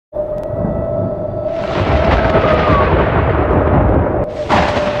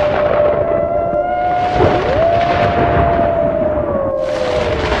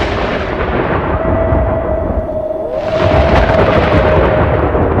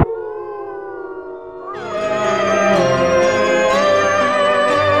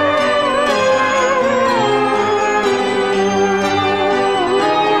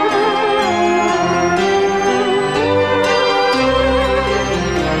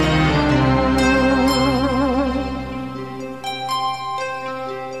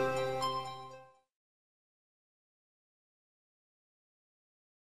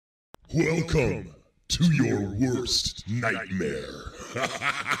Welcome to your worst nightmare.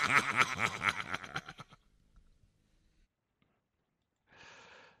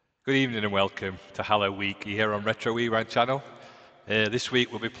 Good evening and welcome to Hallow-Week here on Retro Rewind channel. This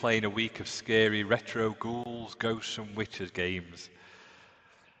week we'll be playing a week of scary retro ghouls, ghosts and witches games.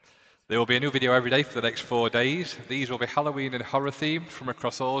 There will be a new video every day for the next 4 days. These will be Halloween and horror themed from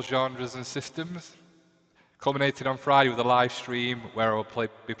across all genres and systems. Culminating on Friday with a live stream where I'll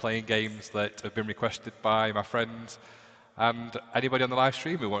be playing games that have been requested by my friends and anybody on the live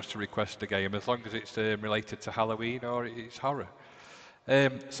stream who wants to request a game, as long as it's related to Halloween or it's horror.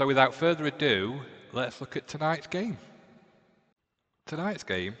 So without further ado, let's look at tonight's game. Tonight's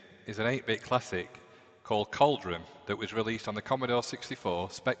game is an 8-bit classic called Cauldron that was released on the Commodore 64,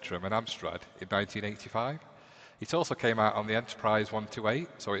 Spectrum and Amstrad in 1985. It also came out on the Enterprise 128,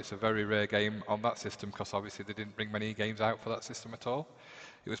 so it's a very rare game on that system because obviously they didn't bring many games out for that system at all.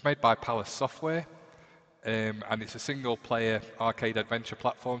 It was made by Palace Software, and it's a single-player arcade adventure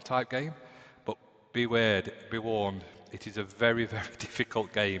platform type game, but be warned, it is a very, very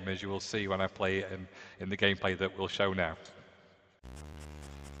difficult game, as you will see when I play it in the gameplay that we'll show now.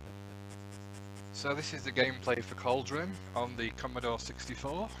 So this is the gameplay for Cauldron on the Commodore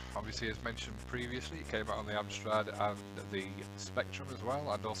 64. Obviously, as mentioned previously, it came out on the Amstrad and the Spectrum as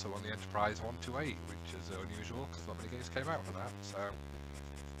well, and also on the Enterprise 128, which is unusual because not many games came out for that. So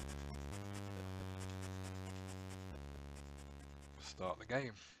start the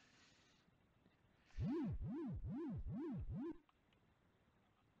game.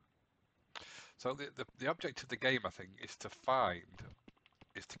 So the object of the game, I think, is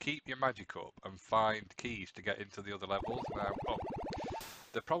to keep your magic up and find keys to get into the other levels. Now,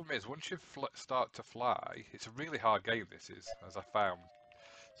 the problem is once you start to fly, it's a really hard game. This is, as I found.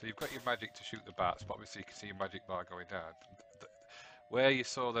 So you've got your magic to shoot the bats, but obviously you can see your magic bar going down. Where you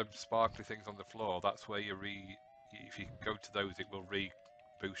saw them sparkly things on the floor, that's where if you go to those, it will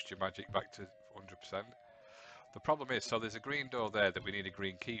boost your magic back to 100%. The problem is, so there's a green door there that we need a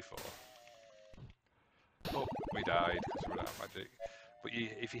green key for. Oh, we died because we ran out of magic. But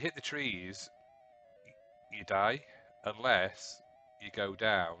if you hit the trees, you die, unless you go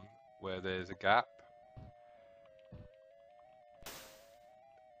down where there's a gap.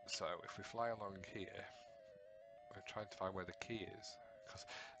 So if we fly along here, we're trying to find where the key is. Because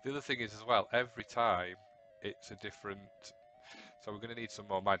the other thing is as well, every time it's a different. So we're going to need some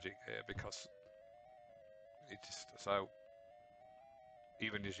more magic here because so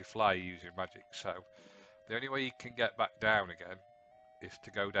even as you fly, you use your magic. So the only way you can get back down again is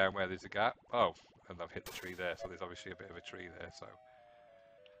to go down where there's a gap. Oh, and I've hit the tree there, so there's obviously a bit of a tree there. So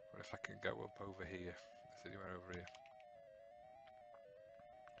what if I can go up over here? Is anywhere over here?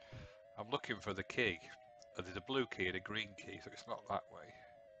 I'm looking for the key. There's a blue key and a green key, so it's not that way.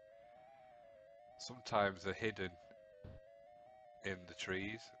 Sometimes they're hidden in the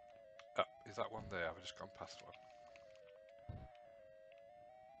trees. Oh, is that one there? I've just gone past one.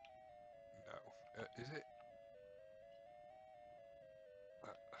 No. Is it? I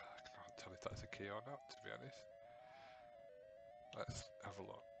can't tell if that's a key or not, to be honest. Let's have a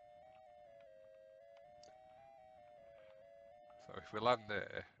look. So if we land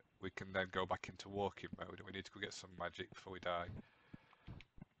there, we can then go back into walking mode, and we need to go get some magic before we die.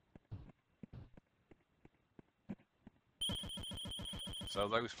 So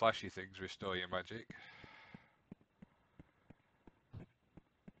those flashy things restore your magic.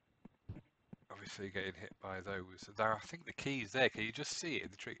 Obviously getting hit by those. Now I think the key is there. Can you just see it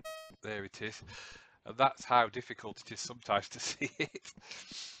in the tree? There it is. And that's how difficult it is sometimes to see it.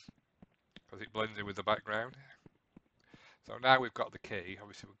 Because it blends in with the background. So now we've got the key.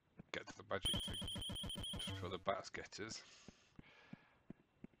 Obviously we'll get to the magic thing just for the bats getters.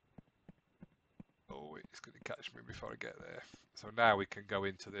 Oh, it's going to catch me before I get there. So now we can go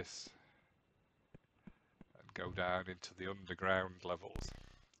into this and go down into the underground levels.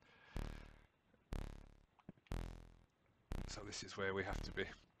 So this is where we have to be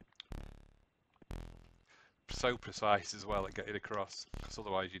so precise as well at getting across, because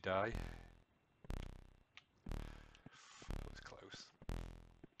otherwise you die. That was close.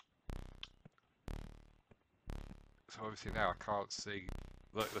 So obviously now I can't see.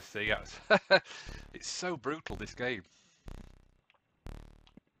 Look, let's see. It's so brutal, this game.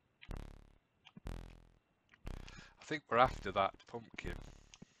 I think we're after that pumpkin.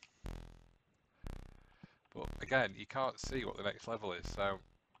 But again, you can't see what the next level is, so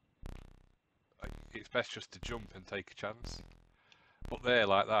it's best just to jump and take a chance. But there,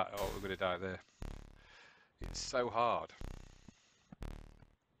 like that, oh, we're going to die there. It's so hard.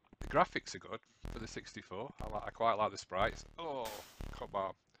 The graphics are good for the 64. I quite like the sprites. Oh, come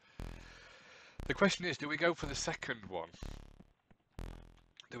on. The question is, do we go for the second one?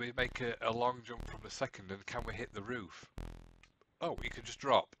 Do we make a long jump from the second, and can we hit the roof? Oh, you can just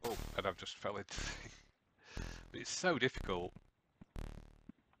drop. Oh, and I've just fell into the... But it's so difficult.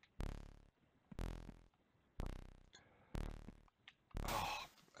 Oh,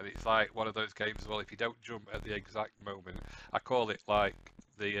 and it's like one of those games as well, if you don't jump at the exact moment, I call it like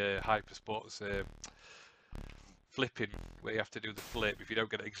the hyper sports flipping, where you have to do the flip. If you don't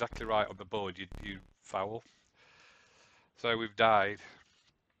get it exactly right on the board, you foul. So we've died.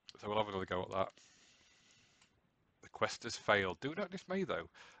 So we'll have another go at that. The quest has failed. Do not dismay though.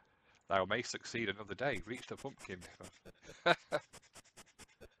 Thou may succeed another day. Reach the pumpkin. That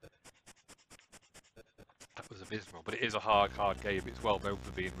was abysmal, but it is a hard game. It's well known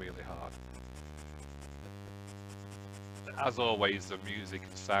for being really hard. As always, the music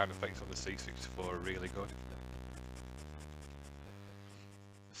and sound effects on the C64 are really good.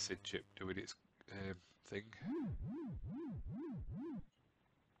 The SID chip doing its thing.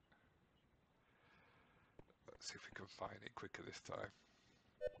 Let's see if we can find it quicker this time.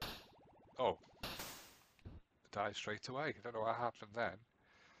 Oh, it died straight away. I don't know what happened then.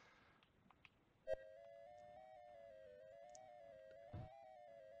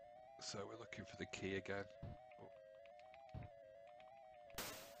 So we're looking for the key again.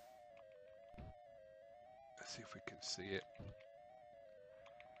 Let's see if we can see it.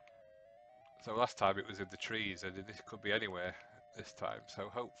 So last time it was in the trees, and this could be anywhere this time. So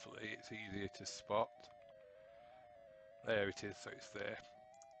hopefully it's easier to spot. There it is, so it's there.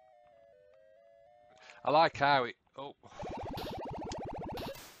 I like how it... Oh.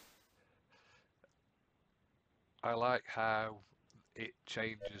 I like how it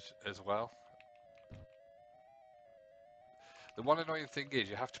changes as well. The one annoying thing is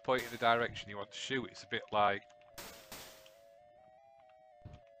you have to point in the direction you want to shoot. It's a bit like...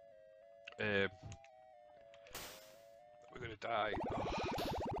 we're going to die. Oh.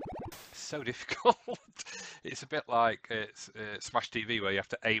 It's so difficult. It's a bit like Smash TV, where you have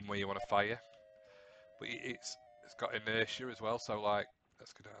to aim where you want to fire. But it's got inertia as well, so like,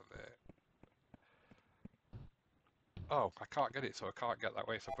 let's go down there. Oh, I can't get it, so I can't get that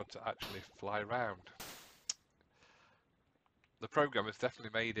way, so I've got to actually fly around. The program has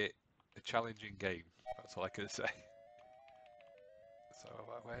definitely made it a challenging game, that's all I can say. So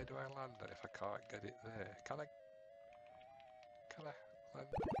where do I land then if I can't get it there? Can I land?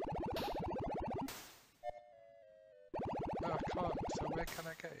 No, I can't, so where can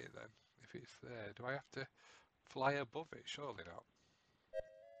I get it then? If it's there, do I have to fly above it? Surely not.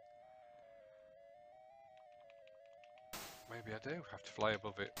 Maybe I do have to fly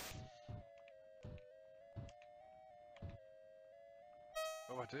above it.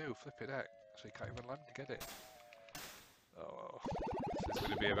 Oh, I do, flipping heck. So you can't even land to get it. Oh, this is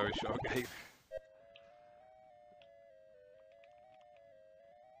going to be a very short game.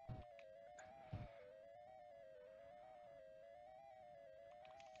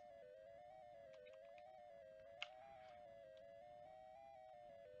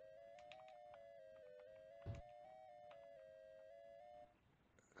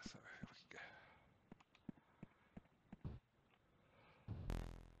 So here we go.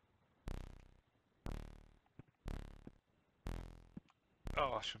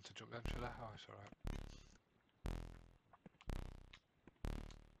 Oh, I shouldn't have jumped then, should I? Oh, it's alright.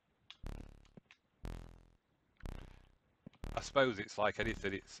 I suppose it's like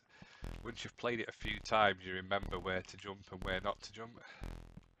anything, it's once you've played it a few times you remember where to jump and where not to jump.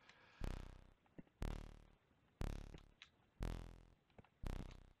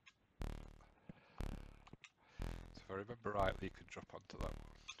 So if I remember rightly, you could drop onto that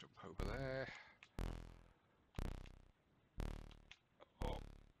one. Jump over there. Oh.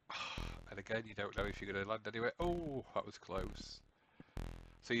 And again, you don't know if you're going to land anywhere. Oh, that was close.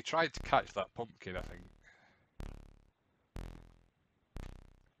 So you tried to catch that pumpkin, I think.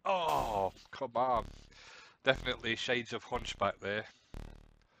 Oh, come on. Definitely shades of Hunchback there.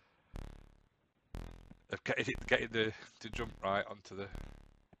 Of getting to jump right onto the...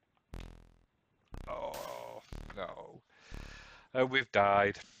 Oh, no. Oh, we've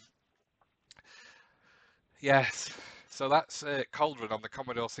died. Yes. So that's Cauldron on the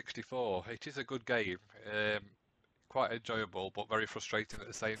Commodore 64. It is a good game. Quite enjoyable, but very frustrating at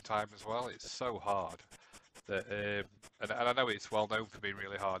the same time as well. It's so hard. That, and I know it's well known for being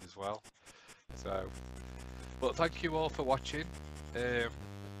really hard as well. So, but thank you all for watching. I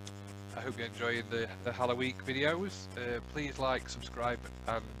hope you're enjoying the Hallow-Week videos. Please like, subscribe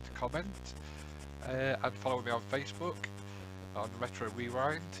and comment. And follow me on Facebook on Retro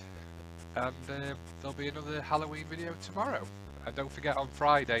Rewind. and there'll be another Halloween video tomorrow. And don't forget, on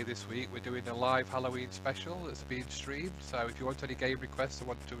Friday this week we're doing a live Halloween special that's being streamed, so if you want any game requests or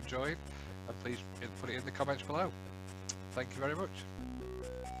want to join, please put it in the comments below. Thank you very much.